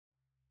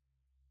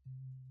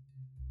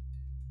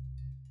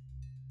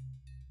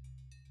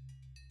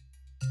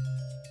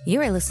You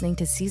are listening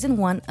to Season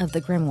 1 of The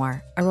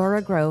Grimoire,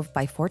 Aurora Grove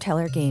by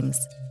Foreteller Games.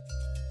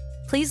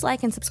 Please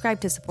like and subscribe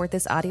to support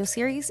this audio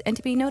series and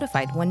to be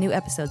notified when new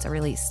episodes are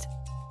released.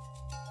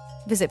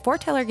 Visit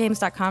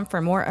foretellergames.com for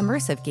more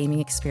immersive gaming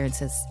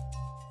experiences.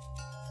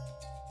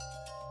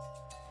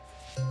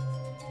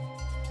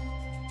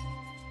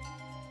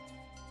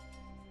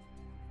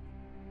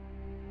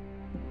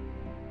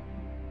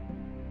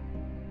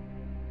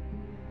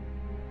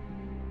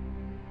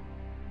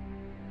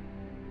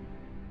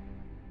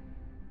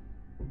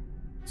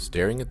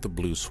 Staring at the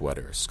blue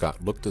sweater,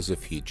 Scott looked as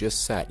if he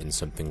just sat in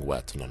something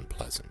wet and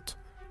unpleasant.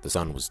 The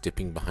sun was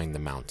dipping behind the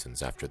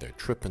mountains after their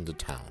trip into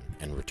town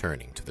and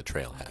returning to the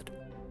trailhead.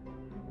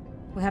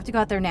 We have to go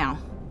out there now.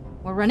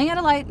 We're running out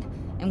of light,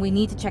 and we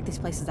need to check these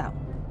places out.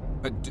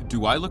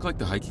 Do I look like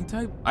the hiking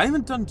type? I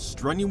haven't done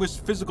strenuous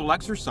physical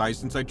exercise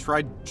since I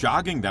tried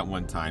jogging that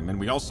one time, and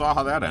we all saw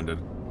how that ended.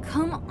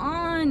 Come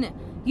on!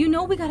 You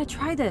know we gotta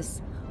try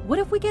this. What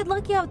if we get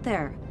lucky out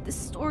there? This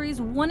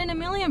story's 1 in a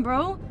million,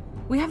 bro.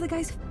 We have the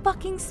guy's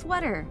fucking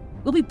sweater.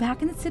 We'll be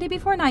back in the city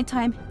before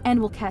nighttime, and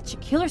we'll catch a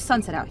killer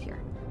sunset out here.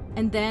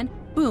 And then,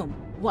 boom.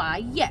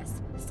 Why,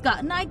 yes, Scott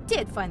and I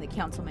did find the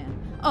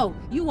councilman. Oh,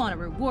 you want to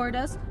reward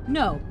us?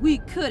 No, we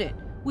couldn't.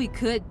 We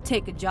could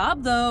take a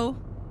job, though.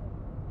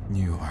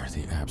 You are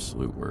the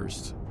absolute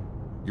worst.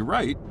 You're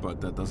right, but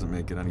that doesn't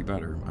make it any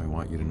better. I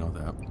want you to know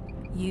that.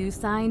 You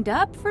signed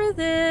up for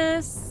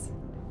this.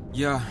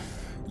 Yeah.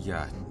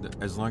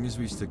 As long as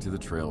we stick to the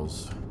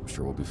trails, I'm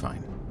sure we'll be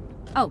fine.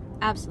 Oh,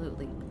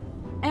 absolutely.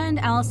 And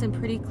Allison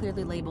pretty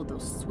clearly labeled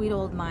those sweet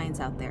old mines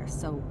out there,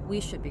 so we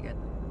should be good.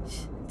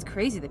 It's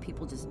crazy that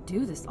people just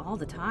do this all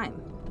the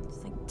time.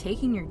 It's like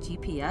taking your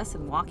GPS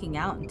and walking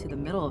out into the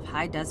middle of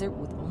high desert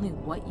with only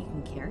what you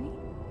can carry.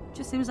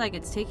 Just seems like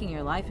it's taking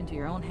your life into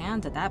your own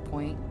hands at that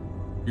point.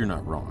 You're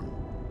not wrong.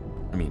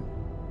 I mean,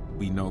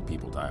 we know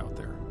people die out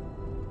there.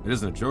 It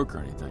isn't a joke or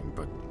anything,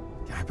 but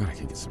yeah, I bet I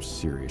could get some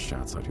serious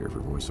shots out here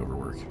for voiceover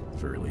work, at the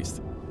very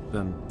least.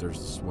 Then there's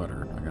the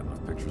sweater. I got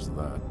enough pictures of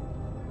that.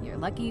 You're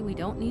lucky we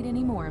don't need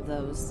any more of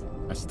those.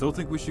 I still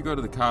think we should go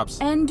to the cops.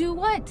 And do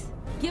what?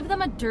 Give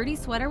them a dirty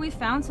sweater we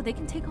found so they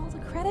can take all the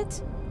credit?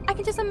 I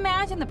can just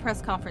imagine the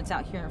press conference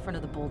out here in front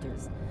of the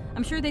boulders.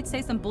 I'm sure they'd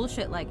say some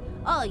bullshit like,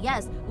 oh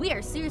yes, we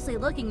are seriously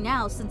looking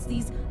now since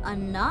these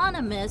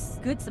anonymous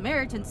Good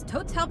Samaritans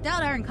totes helped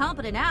out our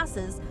incompetent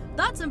asses.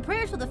 Thoughts and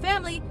prayers for the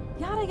family,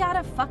 yada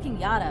yada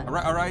fucking yada.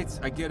 All right,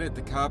 I get it.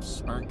 The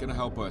cops aren't gonna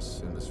help us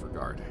in this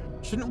regard.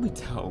 Shouldn't we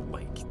tell,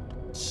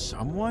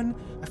 someone?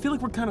 I feel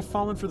like we're kind of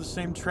falling for the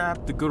same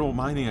trap the good old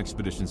mining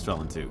expeditions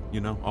fell into,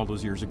 all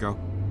those years ago.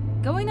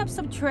 Going up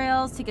some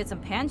trails to get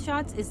some pan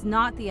shots is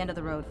not the end of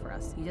the road for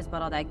us. You just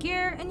bought all that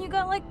gear, and you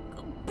got a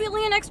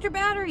billion extra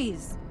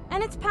batteries.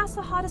 And it's past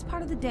the hottest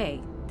part of the day.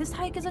 This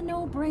hike is a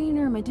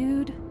no-brainer, my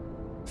dude.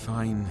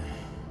 Fine,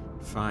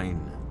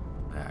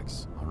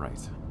 Max. All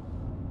right.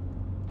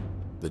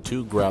 The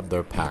two grabbed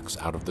their packs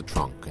out of the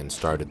trunk and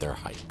started their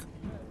hike.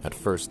 At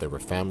first, there were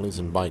families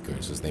and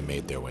bikers as they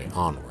made their way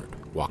onward,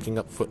 walking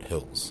up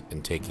foothills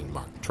and taking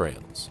marked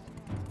trails.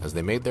 As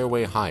they made their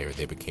way higher,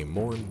 they became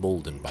more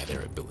emboldened by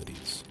their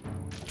abilities.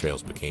 The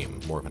trails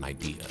became more of an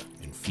idea,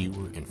 and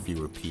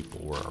fewer people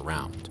were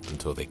around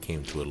until they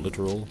came to a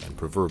literal and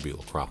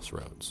proverbial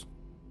crossroads.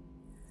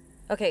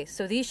 Okay,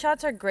 so these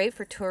shots are great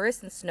for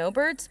tourists and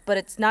snowbirds, but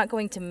it's not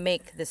going to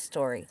make this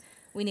story.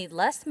 We need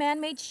less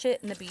man-made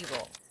shit in the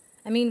B-roll.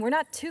 I mean, we're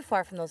not too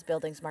far from those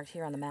buildings marked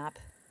here on the map.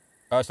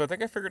 So I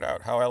think I figured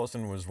out how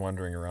Allison was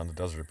wandering around the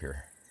desert up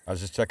here. I was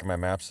just checking my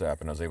Maps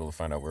app and I was able to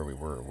find out where we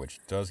were,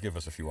 which does give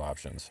us a few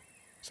options.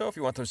 So if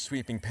you want those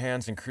sweeping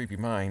pans and creepy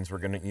mines, we're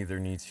going to either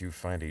need to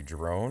find a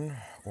drone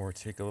or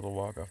take a little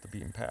walk off the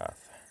beaten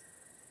path.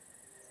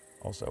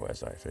 Also,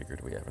 as I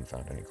figured, we haven't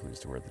found any clues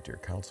to where the dear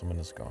councilman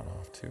has gone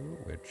off to,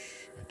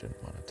 which I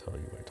didn't want to tell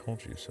you I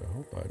told you so,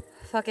 but...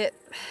 Fuck it.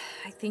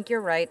 I think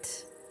you're right.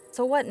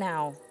 So what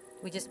now?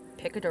 We just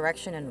pick a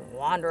direction and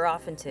wander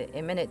off into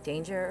imminent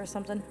danger or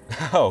something?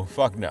 Oh,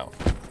 fuck no.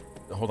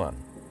 Hold on.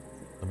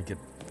 Let me get...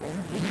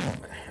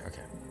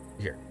 Okay,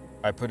 here.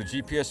 I put a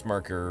GPS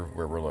marker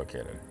where we're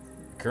located.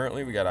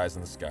 Currently, we got eyes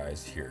in the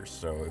skies here,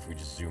 so if we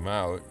just zoom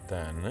out,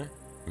 then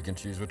we can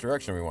choose what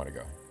direction we want to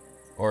go.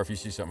 Or if you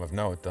see something of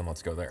note, then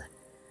let's go there.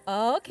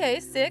 Okay,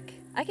 sick.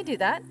 I can do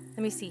that. Let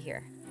me see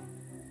here.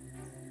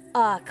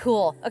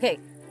 Cool. Okay,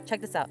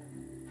 check this out.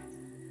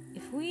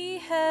 If we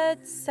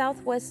head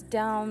southwest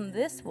down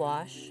this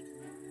wash,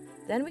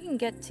 then we can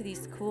get to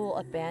these cool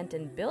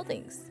abandoned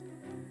buildings.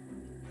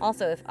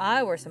 Also, if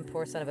I were some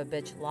poor son of a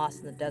bitch lost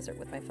in the desert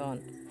with my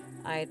phone,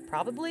 I'd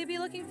probably be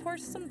looking for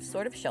some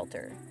sort of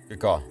shelter. Good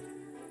call.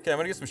 Okay, I'm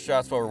gonna get some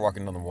shots while we're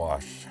walking down the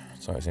wash.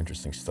 It's always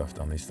interesting stuff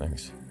down these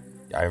things.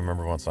 I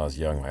remember once I was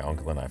young, my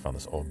uncle and I found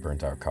this old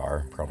burnt-out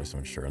car, probably some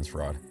insurance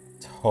fraud.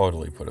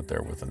 Totally put it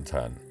there with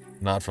intent.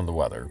 Not from the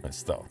weather, but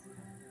still.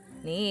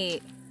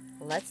 Neat.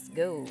 Let's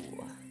go.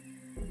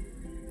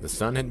 The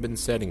sun had been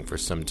setting for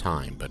some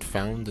time, but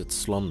found its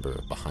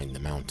slumber behind the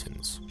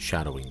mountains,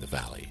 shadowing the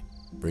valley,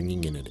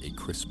 bringing in it a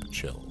crisp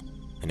chill,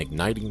 and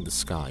igniting the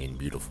sky in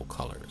beautiful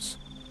colors.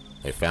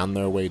 They found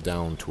their way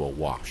down to a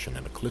wash and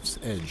at a cliff's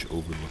edge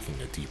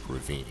overlooking a deep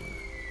ravine.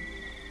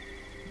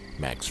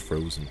 Mags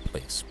froze in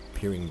place,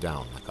 peering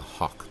down like a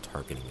hawk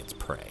targeting its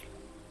prey.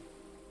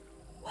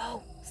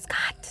 Whoa,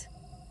 Scott.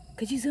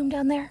 Could you zoom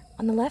down there,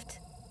 on the left?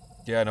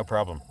 Yeah, no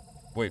problem.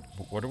 Wait,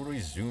 what are we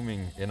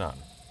zooming in on?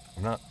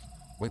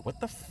 Wait, what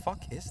the fuck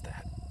is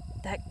that?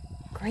 That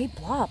gray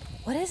blob.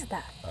 What is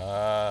that?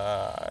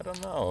 I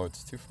don't know.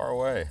 It's too far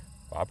away.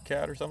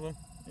 Bobcat or something?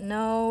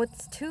 No,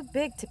 it's too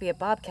big to be a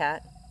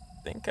bobcat.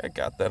 I think I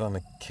got that on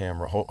the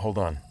camera. Hold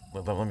on.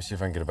 Let me see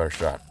if I can get a better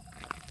shot.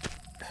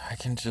 I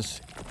can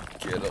just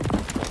get a...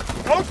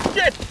 Oh,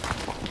 shit!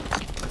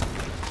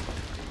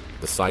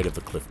 The side of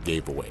the cliff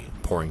gave away,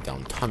 pouring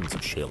down tons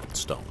of shale and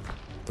stone.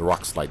 The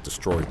rock slide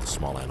destroyed the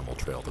small animal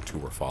trail the two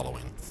were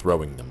following,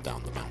 throwing them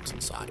down the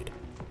mountainside.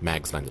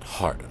 Mags landed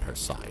hard on her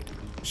side.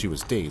 She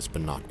was dazed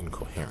but not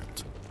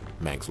incoherent.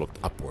 Mags looked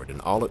upward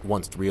and all at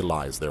once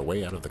realized their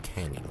way out of the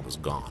canyon was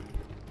gone.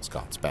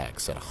 Scott's bag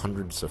sat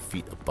hundreds of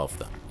feet above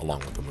them, along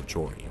with the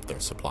majority of their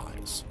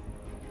supplies.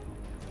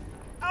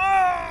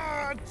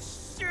 Ah,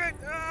 shit!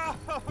 Ah.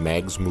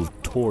 Mags moved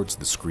towards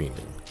the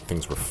screaming.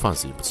 Things were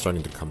fuzzy, but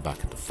starting to come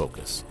back into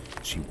focus.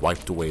 She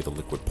wiped away the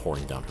liquid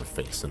pouring down her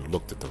face and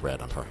looked at the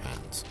red on her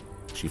hands.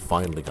 She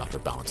finally got her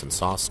balance and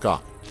saw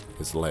Scott,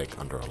 his leg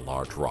under a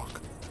large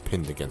rock,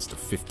 pinned against a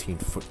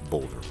 15-foot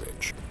boulder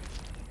ridge.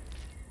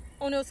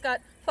 Oh no,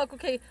 Scott. Fuck,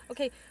 okay.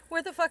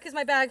 Where the fuck is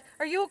my bag?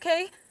 Are you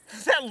okay?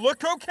 Does that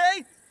look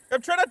okay?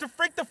 I'm trying not to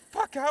freak the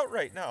fuck out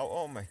right now.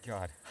 Oh my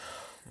god.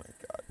 Oh my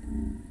god.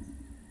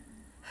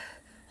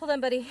 Hold on,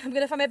 buddy. I'm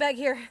gonna find my bag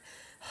here.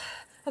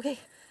 Okay.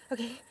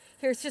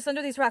 Here, it's just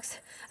under these rocks.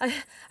 I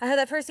have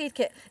that first aid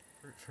kit.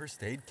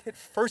 First aid kit?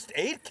 First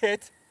aid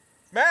kit?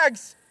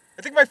 Mags!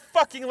 I think my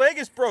fucking leg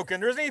is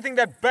broken. There isn't anything in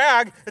that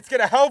bag that's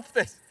gonna help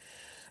this.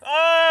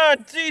 Oh,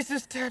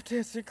 Jesus, tap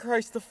dancing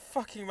Christ, the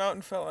fucking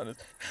mountain fell on us.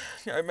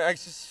 Yeah,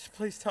 Mags, just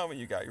please tell me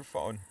you got your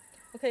phone.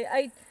 Okay,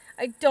 I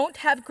don't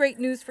have great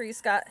news for you,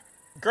 Scott.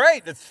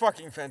 Great, that's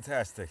fucking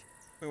fantastic.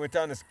 We went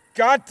down this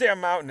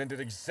goddamn mountain and did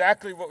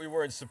exactly what we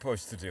weren't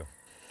supposed to do.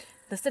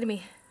 Listen to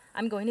me.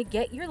 I'm going to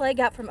get your leg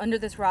out from under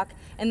this rock,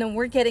 and then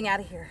we're getting out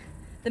of here.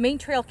 The main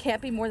trail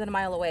can't be more than a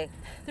mile away.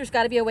 There's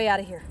got to be a way out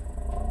of here.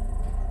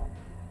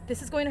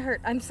 This is going to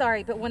hurt. I'm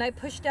sorry, but when I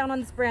push down on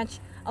this branch,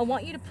 I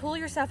want you to pull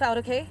yourself out,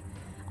 okay?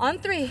 On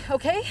 3,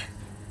 okay?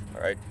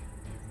 All right.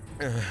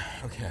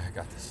 Okay, I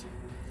got this.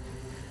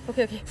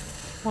 Okay.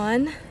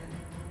 1,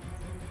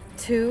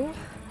 2.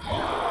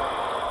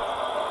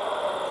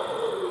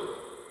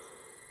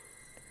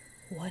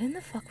 What in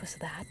the fuck was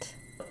that?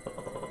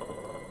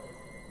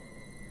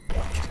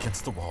 Get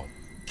against the wall.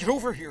 Get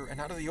over here and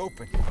out of the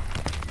open.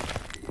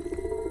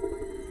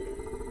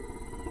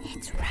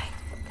 It's right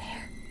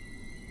there.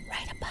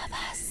 Right above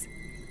us.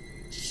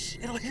 Shh,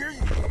 it'll hear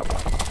you.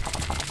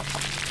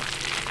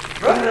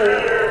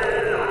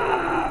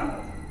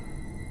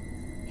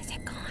 Is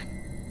it gone?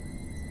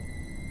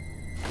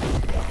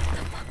 What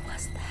the fuck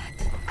was that?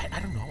 I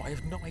don't know. I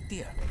have no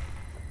idea.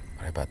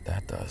 But I bet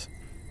that does.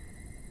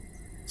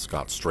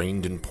 Scott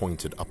strained and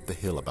pointed up the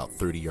hill about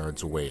 30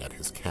 yards away at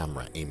his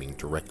camera, aiming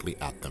directly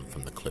at them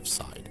from the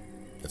cliffside.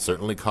 It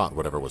certainly caught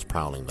whatever was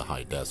prowling the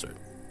high desert.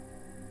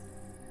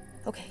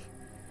 Okay,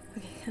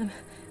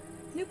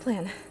 new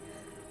plan.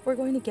 We're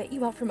going to get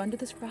you out from under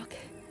this rock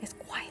as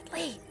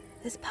quietly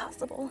as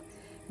possible,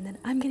 and then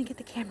I'm going to get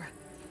the camera.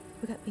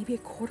 We got maybe a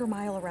quarter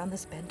mile around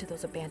this bend to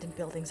those abandoned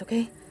buildings,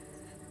 okay?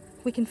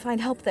 We can find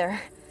help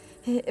there.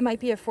 It might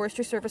be a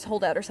Forestry Service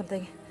holdout or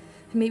something.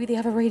 Maybe they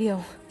have a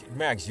radio.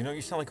 Mags, you know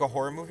you sound like a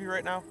horror movie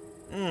right now?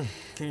 Can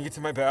you get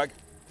to my bag?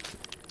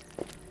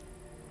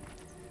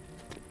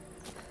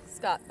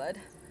 Scott, bud.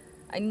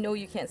 I know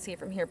you can't see it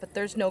from here, but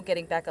there's no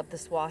getting back up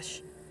this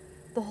wash.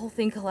 The whole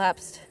thing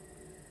collapsed.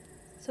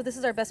 So this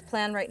is our best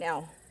plan right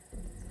now.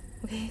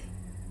 Okay?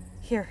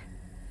 Here.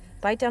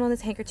 Bite down on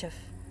this handkerchief.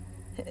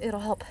 It'll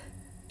help.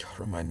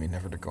 Remind me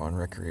never to go on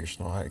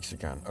recreational hikes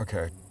again.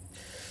 Okay.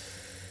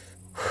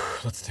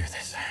 Let's do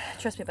this.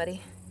 Trust me,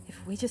 buddy.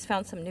 If we just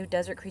found some new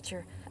desert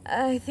creature,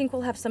 I think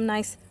we'll have some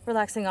nice,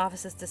 relaxing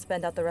offices to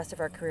spend out the rest of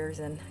our careers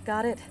in.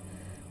 Got it?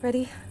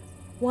 Ready?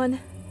 1,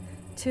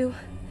 2,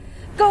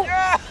 go!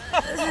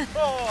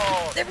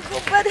 There we go,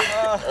 bud.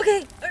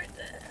 Okay.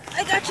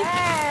 I got you.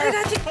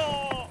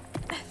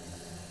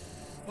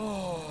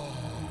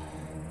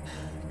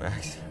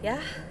 Max,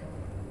 Yeah?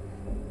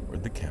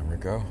 where'd the camera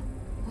go?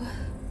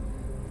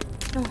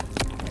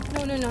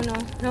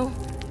 No.